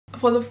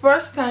For the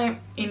first time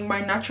in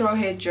my natural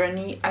hair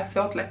journey, I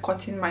felt like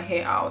cutting my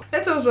hair out.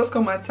 Let us just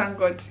come and thank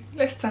God.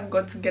 Let's thank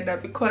God together,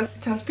 because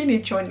it has been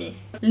a journey.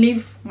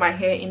 Leave my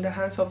hair in the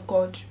hands of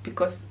God,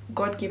 because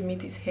God gave me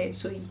this hair,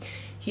 so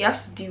he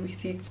has to deal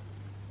with it.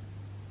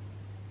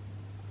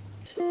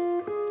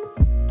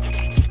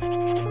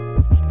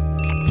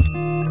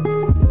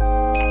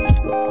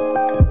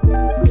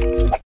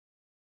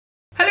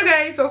 Hello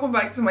guys, welcome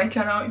back to my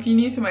channel. If you're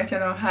new to my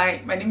channel,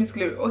 hi, my name is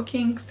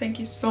Okings. Thank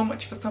you so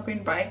much for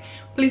stopping by.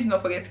 Please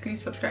don't forget to click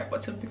the subscribe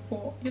button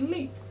before you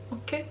leave.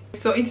 Okay,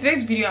 so in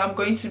today's video I'm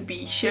going to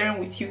be sharing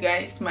with you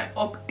guys my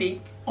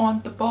update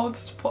on the bald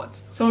spot.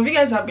 Some of you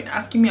guys have been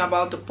asking me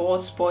about the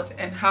bald spot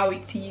and how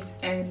it is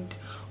and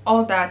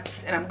all that,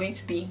 and I'm going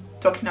to be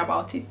talking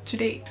about it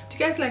today. Do you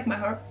guys like my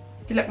hair?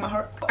 Do you like my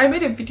hair? I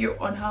made a video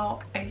on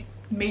how I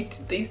made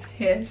this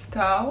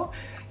hairstyle,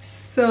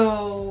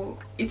 so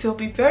it will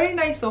be very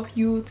nice of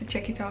you to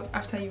check it out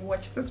after you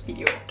watch this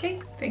video.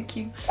 Okay, thank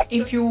you.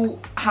 If you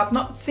have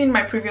not seen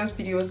my previous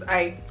videos,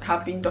 I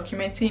have been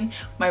documenting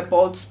my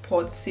bald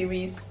spot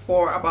series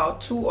for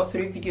about 2 or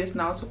 3 videos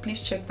now, so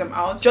please check them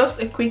out. Just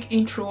a quick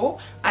intro.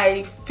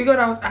 I figured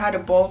out I had a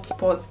bald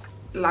spot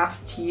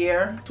last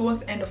year,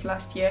 towards the end of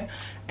last year,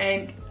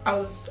 and I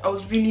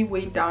was really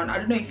weighed down. I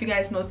don't know if you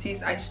guys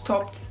noticed, I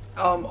stopped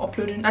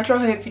uploading natural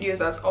hair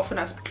videos as often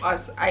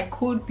as I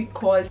could,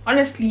 because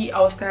honestly I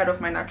was tired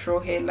of my natural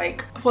hair.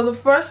 Like, for the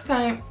first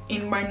time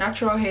in my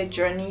natural hair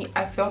journey,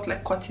 I felt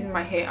like cutting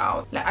my hair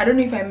out. Like, I don't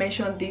know if I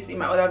mentioned this in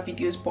my other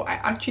videos, but I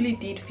actually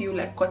did feel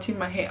like cutting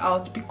my hair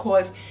out,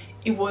 because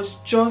it was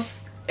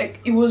just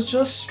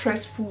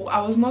stressful.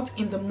 I was not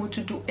in the mood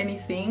to do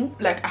anything.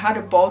 Like, I had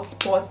a bald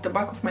spot, the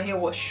back of my hair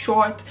was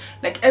short,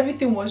 like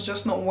everything was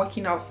just not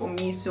working out for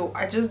me. So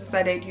I just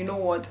decided, you know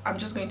what, I'm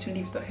just going to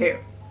leave the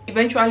hair.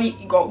 Eventually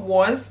it got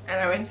worse and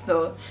I went to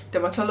the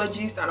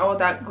dermatologist and all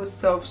that good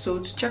stuff. So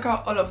to check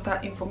out all of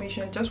that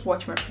information, just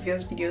watch my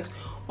previous videos.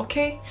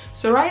 Okay,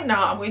 so right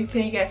now I'm going to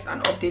tell you guys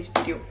an update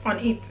video on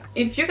it.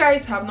 If you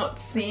guys have not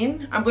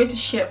seen, I'm going to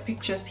share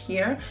pictures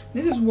here.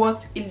 This is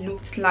what it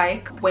looked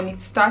like when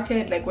it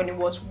started, like when it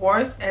was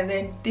worse, and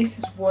then this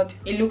is what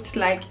it looked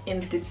like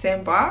in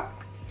December.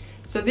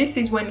 So this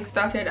is when it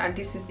started and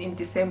this is in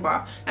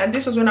December, and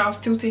this was when I was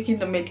still taking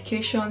the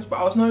medications, but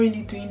I was not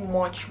really doing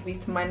much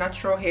with my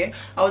natural hair.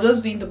 I was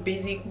just doing the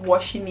basic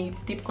washing it,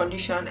 deep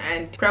condition,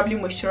 and probably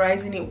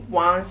moisturizing it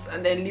once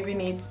and then leaving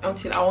it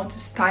until I want to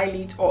style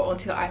it or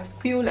until I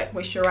feel like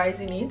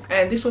moisturizing it.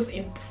 And this was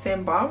in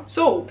December.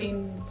 So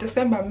in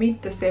December,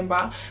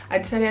 mid-December, I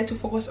decided to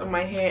focus on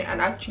my hair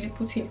and actually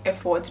put in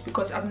effort,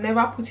 because I've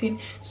never put in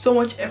so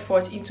much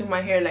effort into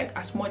my hair, like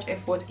as much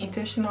effort,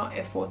 intentional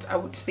effort, I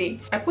would say.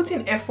 I put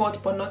in effort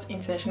but not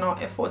intentional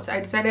effort. I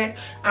decided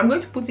I'm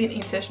going to put in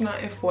intentional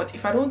effort.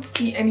 If I don't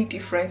see any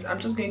difference, I'm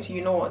just going to,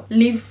 you know what,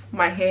 leave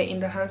my hair in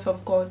the hands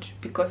of God,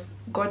 because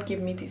God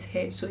gave me this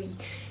hair, so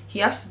he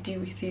has to deal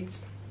with it.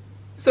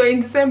 So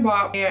in December,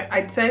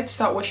 I decided to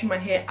start washing my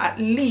hair at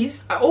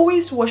least. I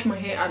always wash my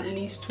hair at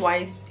least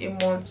twice a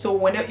month.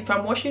 So if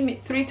I'm washing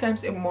it 3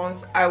 times a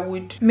month, I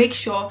would make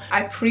sure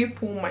I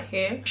pre-pull my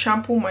hair,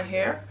 shampoo my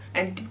hair,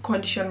 and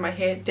condition my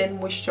hair, then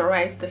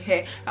moisturize the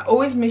hair. I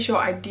always make sure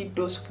I did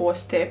those 4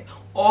 steps,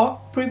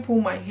 or pre-pull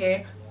my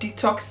hair,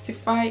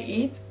 detoxify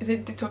it. Is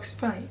it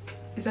detoxify?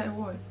 Is that a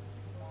word?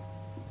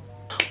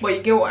 But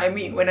you get what I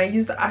mean. When I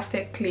use the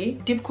Aztec clay,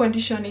 deep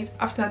condition it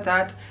after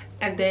that,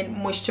 and then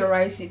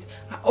moisturize it.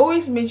 I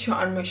always make sure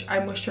I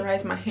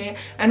moisturize my hair,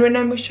 and when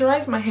I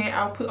moisturize my hair,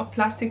 I'll put a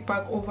plastic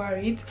bag over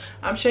it.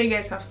 I'm sure you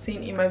guys have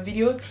seen in my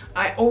videos,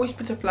 I always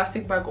put a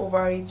plastic bag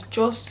over it,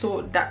 just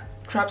so that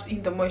traps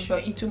in the moisture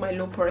into my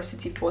low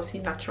porosity fussy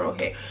natural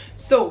hair.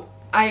 So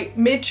I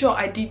made sure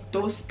I did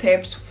those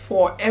steps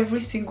for every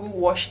single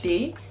wash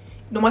day.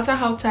 No matter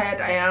how tired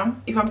I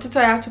am, if I'm too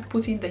tired to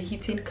put in the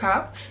heating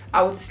cap,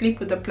 I would sleep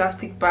with the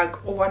plastic bag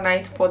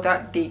overnight for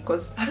that day,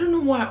 because I don't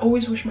know why I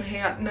always wash my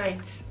hair at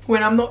night.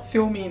 When I'm not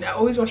filming, I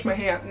always wash my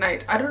hair at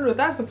night. I don't know,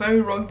 that's a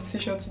very wrong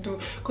decision to do,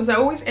 because I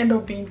always end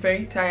up being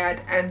very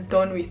tired and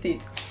done with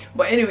it.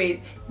 But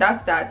anyways,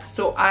 that's that.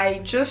 So I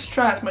just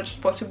try as much as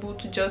possible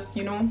to just,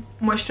 you know,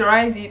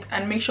 moisturize it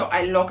and make sure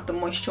I lock the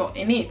moisture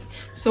in it.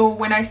 So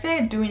when I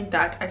started doing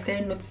that, I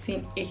started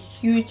noticing a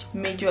huge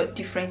major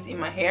difference in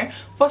my hair.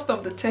 First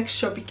off, the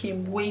texture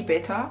became way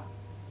better.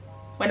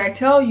 When I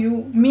tell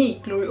you, me,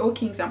 Glory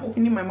Okings, I'm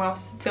opening my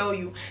mouth to tell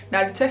you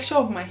that the texture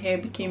of my hair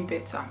became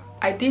better.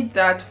 I did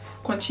that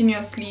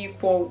continuously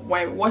for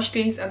my wash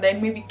days, and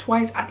then maybe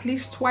at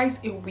least twice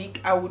a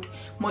week I would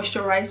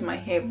moisturize my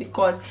hair,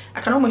 because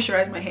I cannot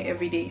moisturize my hair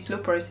every day. It's low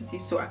porosity,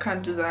 so I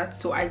can't do that.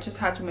 So I just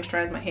had to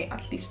moisturize my hair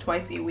at least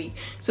twice a week.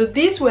 So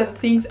these were the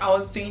things I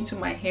was doing to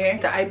my hair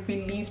that I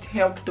believed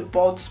helped the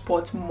bald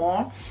spot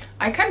more.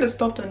 I kind of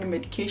stopped on the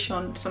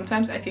medication.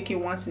 Sometimes I take it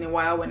once in a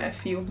while when I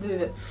feel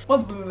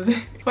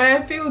when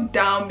I feel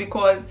down,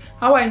 because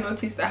how I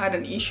noticed I had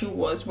an issue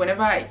was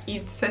whenever I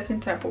eat certain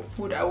type of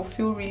food, I will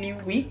feel really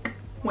weak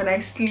when I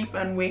sleep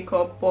and wake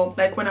up. But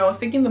like when I was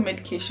taking the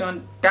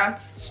medication,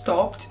 that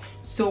stopped.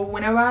 So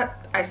whenever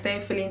I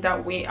started feeling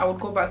that way, I would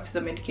go back to the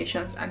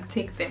medications and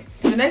take them.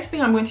 The next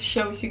thing I'm going to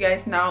share with you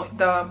guys now,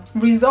 the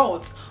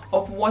results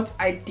of what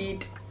I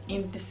did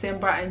in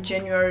December and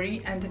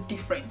January and the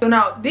difference. So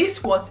now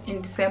this was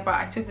in December.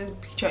 I took this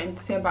picture in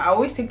December. I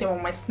always take them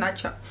on my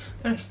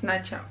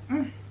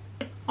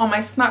on my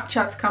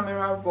Snapchat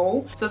camera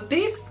roll. So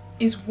this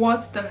is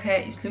what the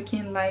hair is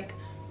looking like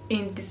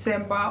in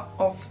December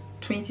of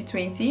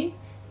 2020.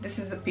 This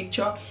is a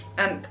picture,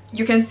 and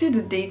you can see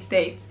the dates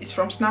there. It's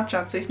from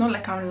Snapchat, so it's not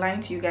like I'm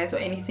lying to you guys or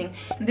anything.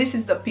 And this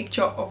is the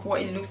picture of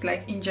what it looks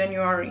like in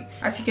January.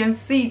 As you can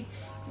see,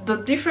 the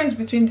difference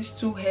between these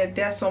two hair,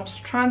 there are some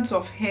strands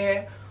of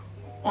hair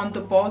on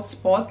the bald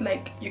spot.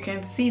 Like you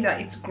can see that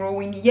it's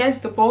growing. Yes,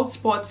 the bald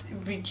spots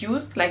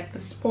reduced, like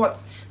the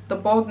spots, the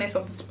baldness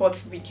of the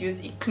spot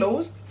reduced. It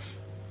closed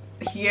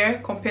here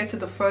compared to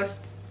the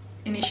first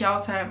initial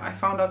time I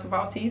found out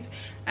about it,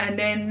 and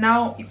then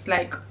now it's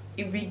like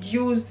it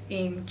reduced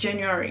in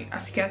January.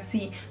 As you can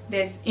see,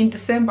 there's in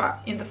December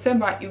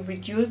it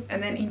reduced,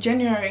 and then in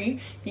January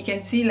you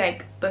can see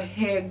like the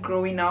hair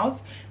growing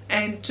out.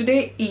 And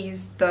today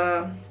is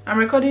I'm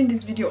recording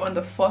this video on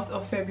the 4th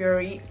of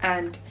February,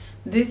 and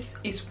this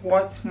is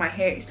what my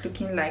hair is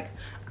looking like.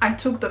 I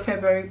took the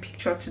February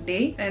picture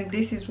today, and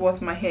this is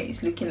what my hair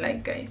is looking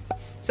like, guys.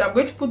 So I'm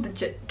going to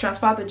put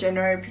transfer the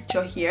January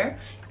picture here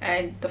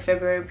and the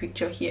February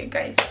picture here,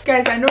 guys.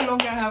 I no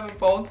longer have a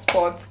bald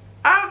spot.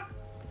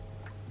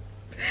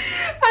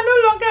 I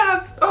no longer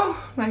have,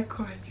 oh my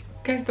god,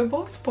 guys, the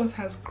bald spot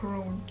has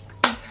grown.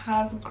 It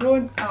has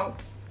grown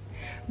out.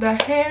 The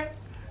hair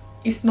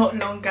is no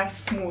longer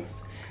smooth.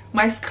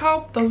 My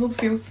scalp doesn't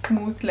feel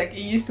smooth like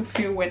it used to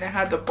feel when I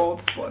had the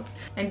bald spots.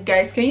 And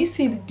guys, can you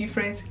see the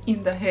difference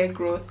in the hair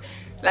growth?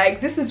 Like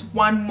this is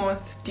 1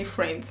 month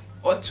difference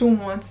or 2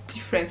 months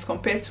difference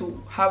compared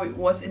to how it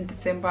was in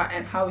December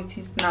and how it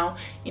is now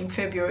in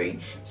February.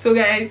 So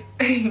guys,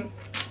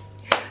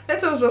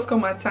 let us just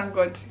come and thank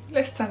God.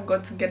 Let's thank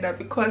God together,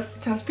 because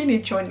it has been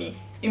a journey,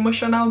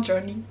 emotional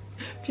journey,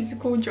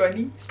 physical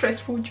journey,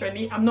 stressful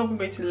journey. I'm not even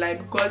going to lie,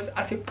 because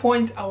at a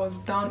point I was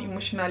down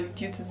emotionally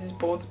due to this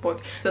bald spot.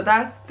 So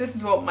this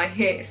is what my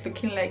hair is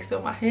looking like.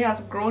 So my hair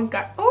has grown,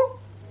 guys. Oh,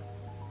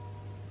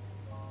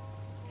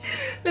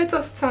 let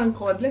us thank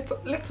God. Let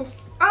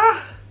us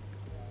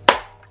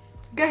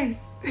guys,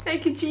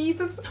 thank you,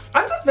 Jesus.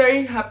 I'm just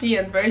very happy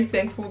and very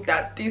thankful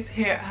that this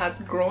hair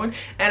has grown,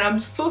 and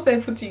I'm so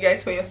thankful to you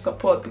guys for your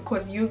support,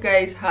 because you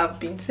guys have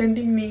been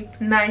sending me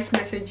nice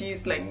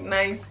messages, like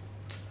nice,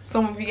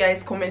 some of you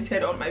guys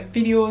commented on my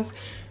videos.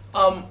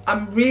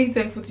 I'm really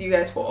thankful to you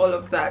guys for all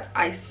of that.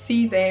 I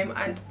see them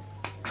and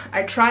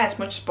I try as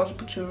much as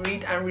possible to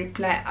read and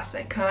reply as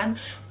I can,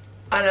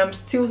 and I'm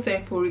still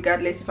thankful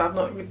regardless if I've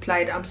not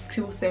replied. I'm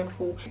still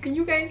thankful.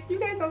 You guys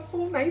are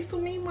so nice to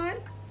me, man.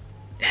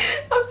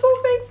 I'm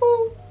so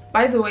thankful.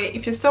 By the way,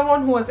 if you're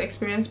someone who has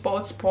experienced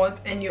bald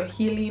spots and you're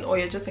healing, or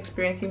you're just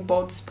experiencing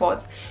bald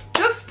spots,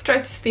 just try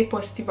to stay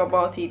positive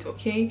about it,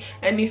 okay?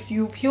 And if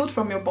you've healed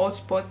from your bald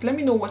spots, let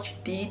me know what you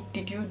did.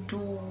 Did you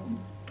do,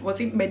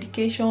 was it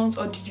medications,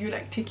 or did you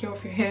like take care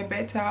of your hair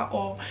better,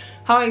 or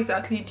how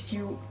exactly did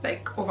you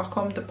like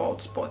overcome the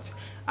bald spots?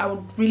 I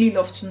would really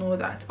love to know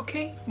that,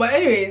 okay? But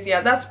anyways,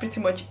 yeah, that's pretty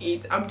much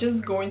it. I'm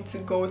just going to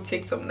go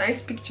take some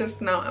nice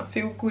pictures now and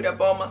feel good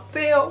about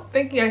myself.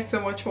 Thank you guys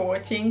so much for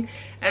watching,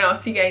 and I'll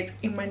see you guys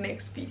in my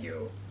next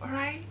video. All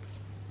right,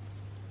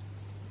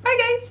 bye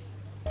guys.